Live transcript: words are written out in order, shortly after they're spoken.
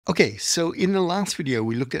Okay, so in the last video,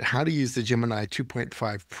 we looked at how to use the Gemini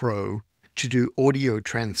 2.5 Pro to do audio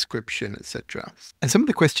transcription, etc. And some of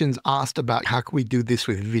the questions asked about how can we do this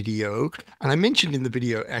with video. And I mentioned in the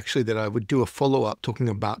video actually that I would do a follow-up talking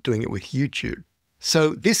about doing it with YouTube.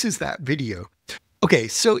 So this is that video. Okay,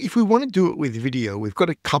 so if we want to do it with video, we've got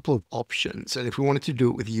a couple of options. And if we wanted to do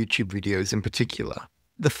it with YouTube videos in particular,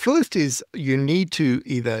 the first is you need to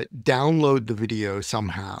either download the video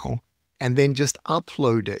somehow and then just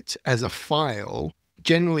upload it as a file.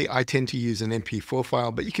 Generally, I tend to use an MP4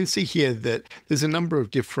 file, but you can see here that there's a number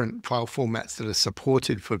of different file formats that are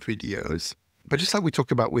supported for videos. But just like we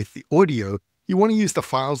talked about with the audio, you want to use the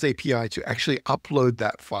Files API to actually upload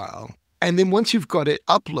that file. And then once you've got it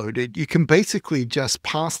uploaded, you can basically just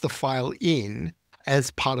pass the file in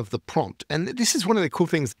as part of the prompt. And this is one of the cool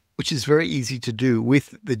things, which is very easy to do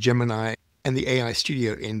with the Gemini and the AI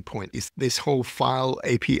Studio endpoint, is this whole file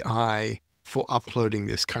API for uploading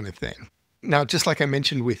this kind of thing. Now, just like I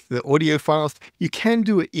mentioned with the audio files, you can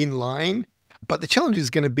do it inline, but the challenge is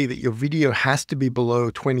going to be that your video has to be below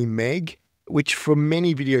 20 meg, which for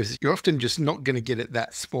many videos, you're often just not going to get it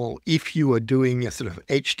that small if you are doing a sort of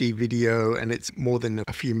HD video and it's more than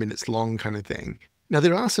a few minutes long kind of thing. Now,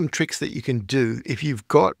 there are some tricks that you can do if you've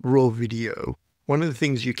got raw video. One of the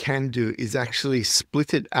things you can do is actually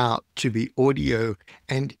split it out to be audio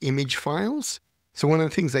and image files. So one of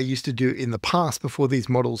the things I used to do in the past before these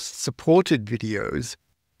models supported videos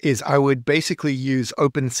is I would basically use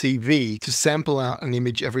OpenCV to sample out an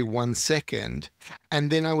image every 1 second.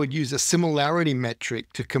 And then I would use a similarity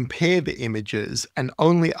metric to compare the images and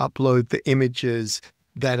only upload the images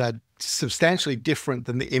that are substantially different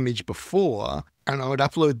than the image before. And I would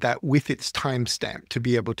upload that with its timestamp to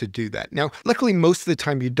be able to do that. Now, luckily, most of the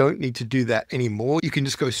time, you don't need to do that anymore. You can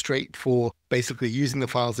just go straight for basically using the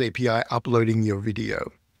Files API, uploading your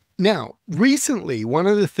video. Now, recently, one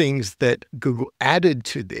of the things that Google added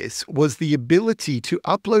to this was the ability to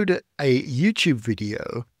upload a YouTube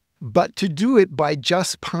video, but to do it by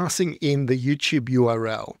just passing in the YouTube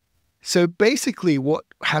URL. So basically what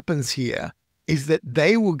happens here is that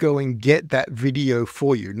they will go and get that video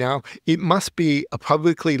for you. Now, it must be a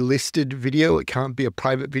publicly listed video. It can't be a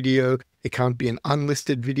private video. It can't be an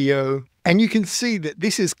unlisted video. And you can see that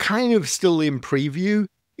this is kind of still in preview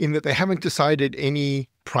in that they haven't decided any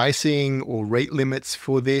pricing or rate limits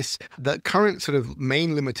for this. The current sort of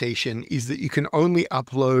main limitation is that you can only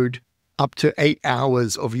upload up to 8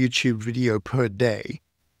 hours of YouTube video per day.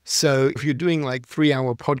 So if you're doing like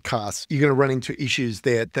 3-hour podcasts, you're going to run into issues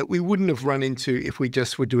there that we wouldn't have run into if we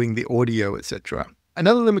just were doing the audio, etc.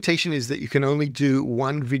 Another limitation is that you can only do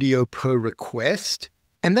 1 video per request.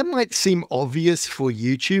 And that might seem obvious for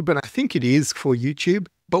YouTube, and I think it is for YouTube.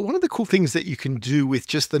 But one of the cool things that you can do with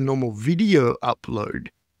just the normal video upload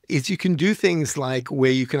is you can do things like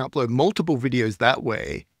where you can upload multiple videos that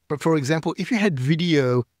way. But for example, if you had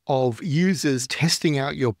video of users testing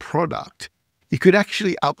out your product, you could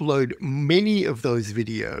actually upload many of those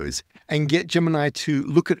videos and get Gemini to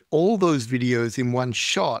look at all those videos in one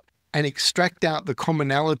shot and extract out the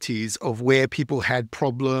commonalities of where people had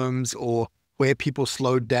problems or where people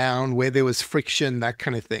slowed down, where there was friction, that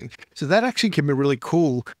kind of thing. So that actually can be really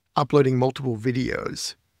cool, uploading multiple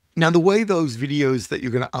videos. Now, the way those videos that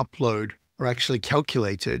you're going to upload are actually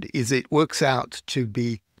calculated is it works out to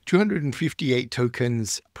be 258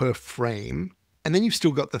 tokens per frame. And then you've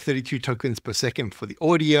still got the 32 tokens per second for the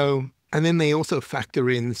audio. And then they also factor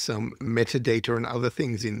in some metadata and other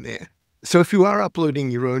things in there. So if you are uploading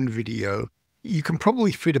your own video, you can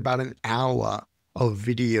probably fit about an hour of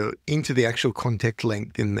video into the actual context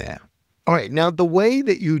length in there. All right, now the way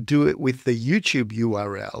that you do it with the YouTube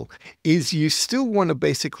URL is you still want to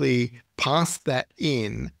basically pass that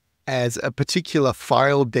in as a particular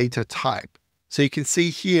file data type. So you can see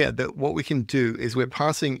here that what we can do is we're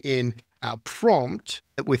passing in our prompt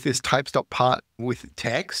with this types.part with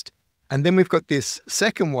text. And then we've got this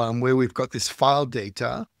second one where we've got this file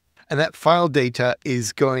data. And that file data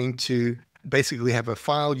is going to basically have a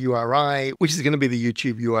file URI, which is going to be the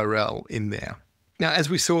YouTube URL in there. Now, as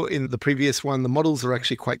we saw in the previous one, the models are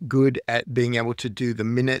actually quite good at being able to do the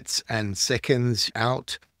minutes and seconds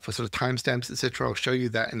out for sort of timestamps, etc. I'll show you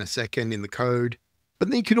that in a second in the code. But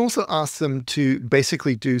then you can also ask them to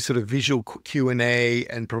basically do sort of visual Q&A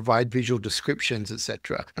and provide visual descriptions,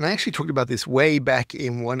 etc. And I actually talked about this way back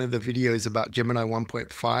in one of the videos about Gemini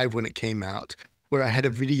 1.5 when it came out, where I had a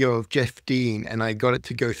video of Jeff Dean and I got it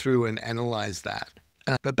to go through and analyze that.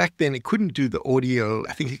 But back then it couldn't do the audio.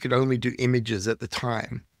 I think it could only do images at the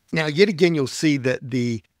time. Now, yet again, you'll see that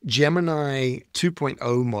the Gemini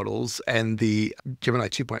 2.0 models and the Gemini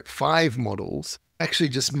 2.5 models actually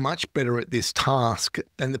just much better at this task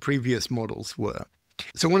than the previous models were.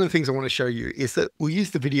 So one of the things I want to show you is that we'll use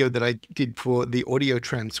the video that I did for the audio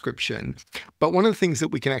transcription. But one of the things that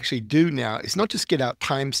we can actually do now is not just get out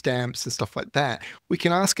timestamps and stuff like that. We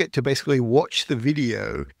can ask it to basically watch the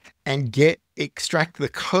video and extract the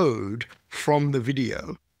code from the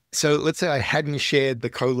video. So let's say I hadn't shared the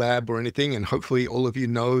Colab or anything, and hopefully all of you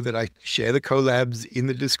know that I share the Colabs in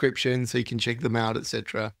the description so you can check them out,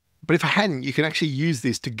 etc. But if I hadn't, you can actually use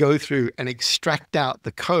this to go through and extract out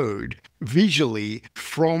the code visually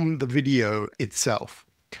from the video itself.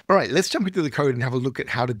 All right, let's jump into the code and have a look at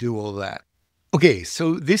how to do all that. Okay,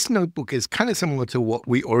 so this notebook is kind of similar to what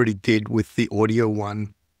we already did with the audio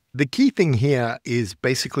one. The key thing here is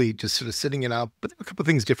basically just sort of setting it up, but there are a couple of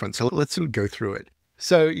things different. So let's sort of go through it.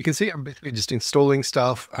 So you can see I'm basically just installing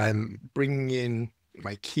stuff. I'm bringing in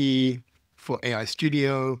my key for AI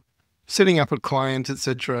Studio, setting up a client,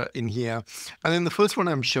 etc. in here. And then the first one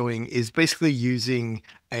I'm showing is basically using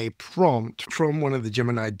a prompt from one of the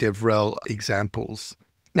Gemini DevRel examples.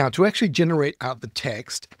 Now, to actually generate out the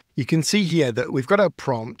text, you can see here that we've got our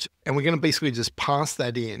prompt and we're going to basically just pass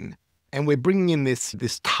that in. And we're bringing in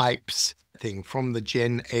this types thing from the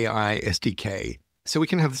Gen AI SDK. So we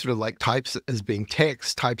can have sort of like types as being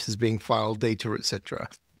text, types as being file, data, etc.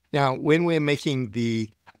 Now, when we're making the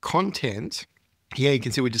content, here you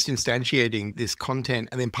can see we're just instantiating this content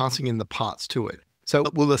and then passing in the parts to it. So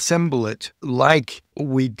we'll assemble it like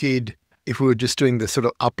we did if we were just doing the sort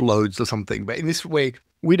of uploads or something. But in this way,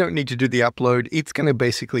 we don't need to do the upload. It's going to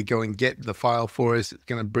basically go and get the file for us. It's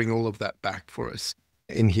going to bring all of that back for us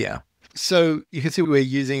in here. So you can see we're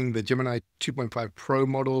using the Gemini 2.5 Pro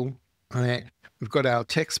model. All right. We've got our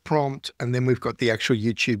text prompt, and then we've got the actual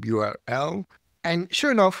YouTube URL. And sure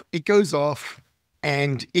enough, it goes off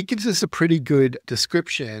and it gives us a pretty good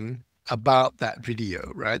description about that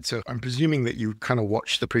video, right? So I'm presuming that you kind of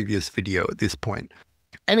watched the previous video at this point.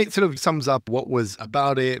 And it sort of sums up what was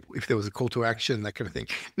about it, if there was a call to action, that kind of thing.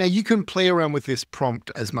 Now, you can play around with this prompt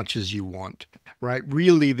as much as you want, right?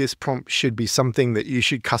 Really, this prompt should be something that you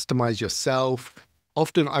should customize yourself.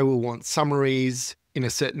 Often I will want summaries in a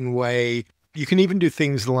certain way. You can even do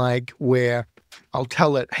things like where I'll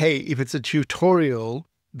tell it, hey, if it's a tutorial,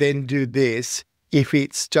 then do this. If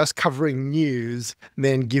it's just covering news,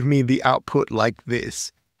 then give me the output like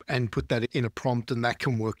this, and put that in a prompt, and that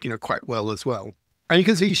can work, quite well as well. And you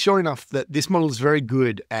can see, sure enough, that this model is very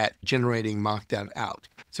good at generating Markdown out.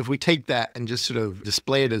 So if we take that and just sort of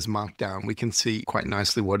display it as Markdown, we can see quite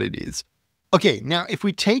nicely what it is. Okay, now if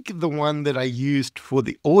we take the one that I used for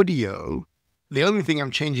the audio, the only thing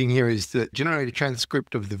I'm changing here is the generated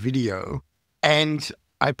transcript of the video, and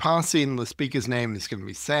I pass in the speaker's name. It's going to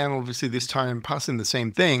be Sam, obviously this time, pass in the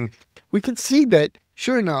same thing. We can see that,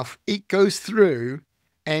 sure enough, it goes through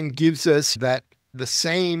and gives us the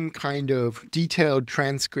same kind of detailed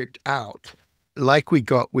transcript out like we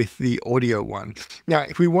got with the audio one. Now,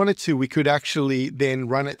 if we wanted to, we could actually then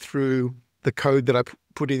run it through the code that I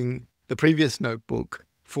put in the previous notebook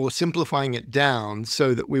for simplifying it down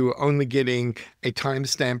so that we were only getting a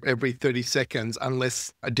timestamp every 30 seconds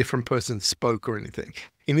unless a different person spoke or anything.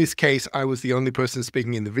 In this case, I was the only person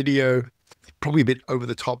speaking in the video. Probably a bit over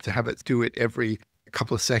the top to have it do it every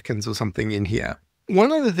couple of seconds or something in here.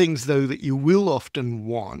 One of the things, though, that you will often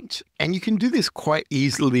want, and you can do this quite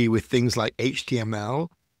easily with things like HTML,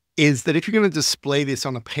 is that if you're going to display this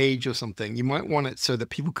on a page or something, you might want it so that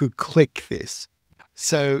people could click this.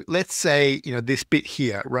 So let's say, this bit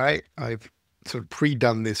here, right? I've sort of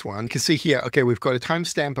pre-done this one. You can see here, okay, we've got a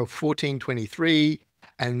timestamp of 14:23.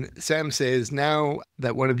 And Sam says, now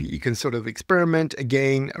that one of you can sort of experiment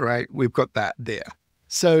again, right? We've got that there.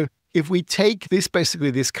 So if we take this,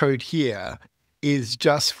 basically this code here is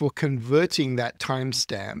just for converting that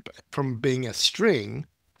timestamp from being a string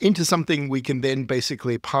into something we can then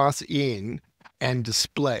basically pass in and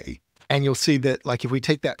display. And you'll see that, like, if we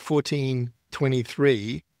take that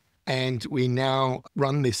 14:23 and we now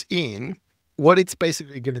run this in, what it's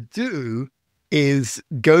basically going to do is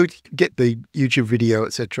go get the YouTube video,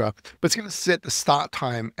 etc. But it's going to set the start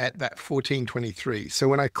time at that 14:23. So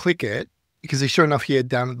when I click it, because it's sure enough here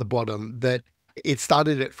down at the bottom that it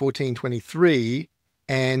started at 14:23,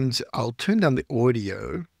 and I'll turn down the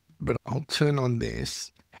audio, but I'll turn on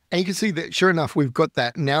this. And you can see that sure enough, we've got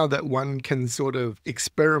that now that one can sort of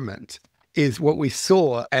experiment is what we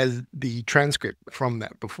saw as the transcript from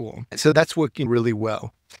that before. So that's working really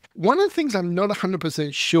well. One of the things I'm not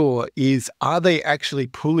 100% sure is, are they actually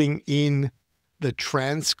pulling in the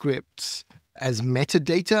transcripts as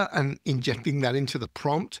metadata and injecting that into the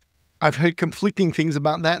prompt? I've heard conflicting things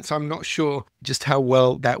about that, so I'm not sure just how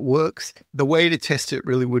well that works. The way to test it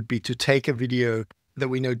really would be to take a video that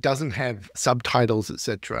we know doesn't have subtitles,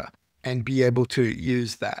 etc., and be able to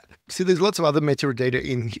use that. So there's lots of other metadata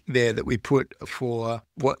in there that we put for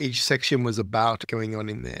what each section was about going on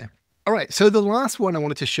in there. All right, so the last one I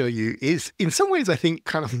wanted to show you is, in some ways, I think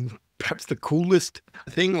kind of perhaps the coolest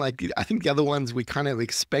thing. Like, I think the other ones we kind of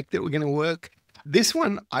expect that we're going to work. This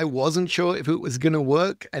one, I wasn't sure if it was going to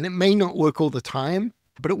work, and it may not work all the time,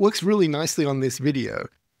 but it works really nicely on this video.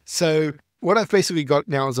 So what I've basically got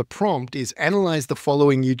now as a prompt is analyze the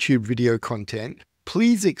following YouTube video content.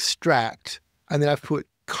 Please extract, and then I've put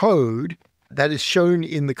code that is shown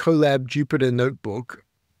in the Colab Jupyter notebook,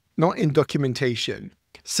 not in documentation.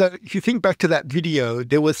 So if you think back to that video,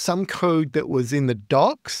 there was some code that was in the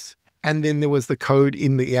docs, and then there was the code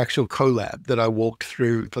in the actual Colab that I walked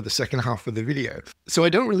through for the second half of the video. So I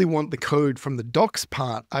don't really want the code from the docs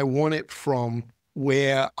part. I want it from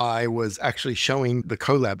where I was actually showing the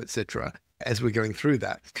Colab, etc., as we're going through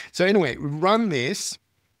that. So anyway, run this,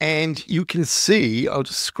 and you can see, I'll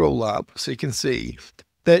just scroll up so you can see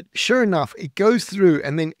that sure enough, it goes through,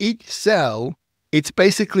 and then each cell, it's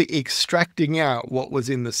basically extracting out what was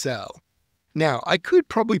in the cell. Now, I could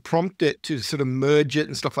probably prompt it to sort of merge it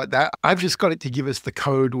and stuff like that. I've just got it to give us the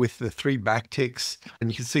code with the 3 backticks. And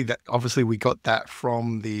you can see that obviously we got that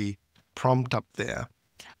from the prompt up there.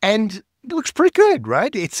 And it looks pretty good,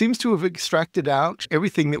 right? It seems to have extracted out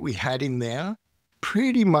everything that we had in there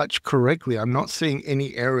pretty much correctly. I'm not seeing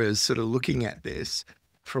any errors sort of looking at this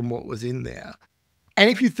from what was in there. And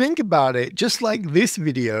if you think about it, just like this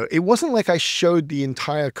video, it wasn't like I showed the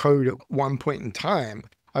entire code at one point in time.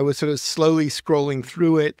 I was sort of slowly scrolling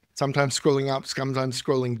through it, sometimes scrolling up, sometimes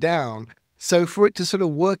scrolling down. So for it to sort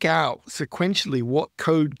of work out sequentially what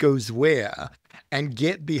code goes where and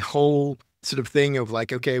get the whole sort of thing of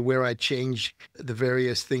like, okay, where I change the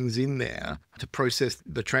various things in there to process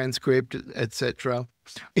the transcript, etc.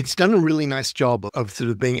 It's done a really nice job of sort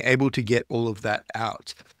of being able to get all of that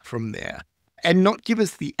out from there. And not give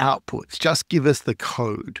us the outputs, just give us the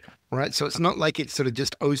code, right? So it's not like it's sort of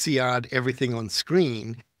just OCR'd everything on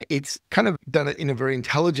screen. It's kind of done it in a very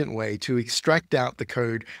intelligent way to extract out the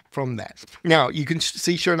code from that. Now, you can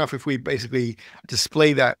see, sure enough, if we basically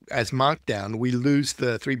display that as Markdown, we lose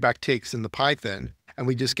the 3 backticks in the Python, and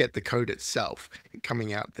we just get the code itself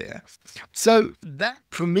coming out there. So that,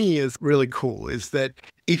 for me, is really cool, is that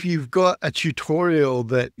if you've got a tutorial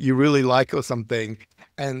that you really like or something,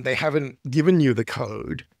 and they haven't given you the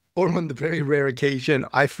code, or on the very rare occasion,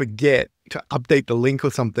 I forget to update the link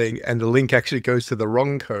or something, and the link actually goes to the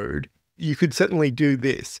wrong code, you could certainly do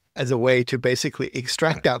this as a way to basically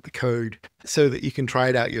extract out the code so that you can try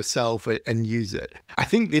it out yourself and use it. I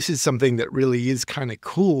think this is something that really is kind of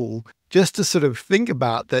cool, just to sort of think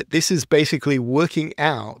about that this is basically working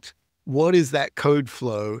out what is that code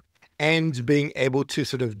flow and being able to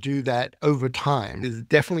sort of do that over time. There's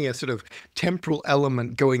definitely a sort of temporal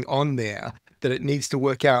element going on there that it needs to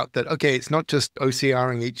work out that, okay, it's not just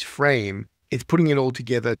OCRing each frame, it's putting it all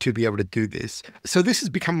together to be able to do this. So this has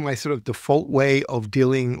become my sort of default way of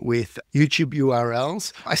dealing with YouTube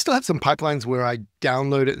URLs. I still have some pipelines where I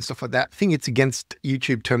download it and stuff like that. I think it's against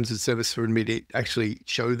YouTube terms of service for me to actually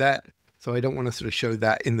show that. So I don't want to sort of show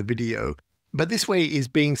that in the video. But this way is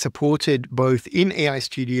being supported both in AI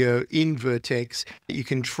Studio, in Vertex. You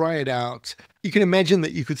can try it out. You can imagine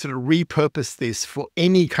that you could sort of repurpose this for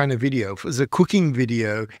any kind of video. If it was a cooking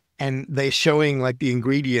video and they're showing like the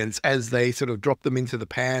ingredients as they sort of drop them into the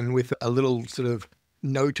pan with a little sort of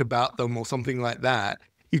note about them or something like that,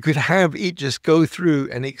 you could have it just go through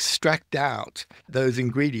and extract out those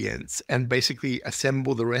ingredients and basically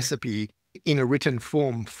assemble the recipe in a written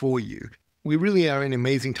form for you. We really are in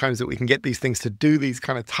amazing times that we can get these things to do these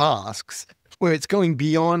kind of tasks where it's going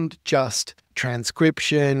beyond just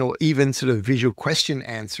transcription or even sort of visual question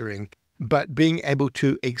answering, but being able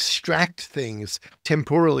to extract things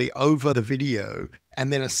temporally over the video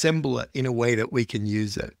and then assemble it in a way that we can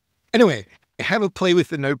use it. Anyway, have a play with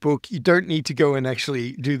the notebook. You don't need to go and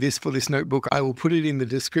actually do this for this notebook. I will put it in the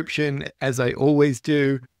description as I always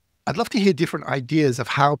do. I'd love to hear different ideas of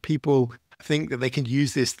how people think that they can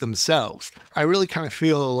use this themselves. I really kind of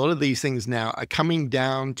feel a lot of these things now are coming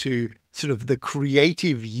down to sort of the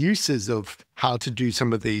creative uses of how to do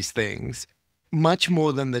some of these things, much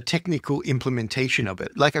more than the technical implementation of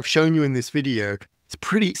it. Like I've shown you in this video, it's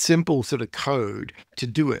pretty simple sort of code to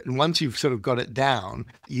do it. And once you've sort of got it down,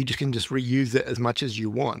 you just can just reuse it as much as you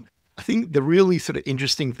want. I think the really sort of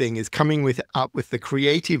interesting thing is coming up with the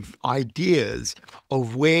creative ideas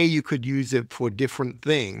of where you could use it for different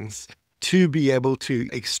things to be able to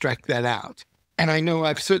extract that out. And I know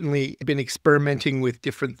I've certainly been experimenting with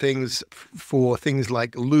different things for things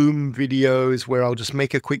like Loom videos, where I'll just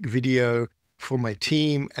make a quick video for my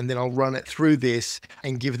team, and then I'll run it through this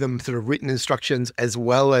and give them sort of written instructions as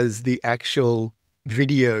well as the actual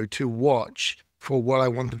video to watch for what I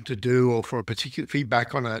want them to do, or for a particular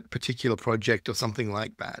feedback on a particular project or something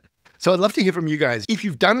like that. So I'd love to hear from you guys. If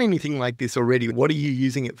you've done anything like this already, what are you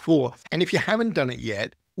using it for? And if you haven't done it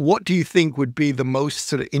yet, what do you think would be the most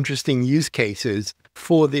sort of interesting use cases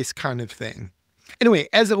for this kind of thing? Anyway,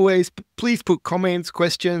 as always, please put comments,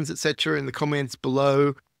 questions, etc. in the comments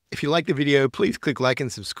below. If you like the video, please click like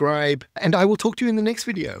and subscribe, and I will talk to you in the next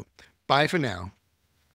video. Bye for now.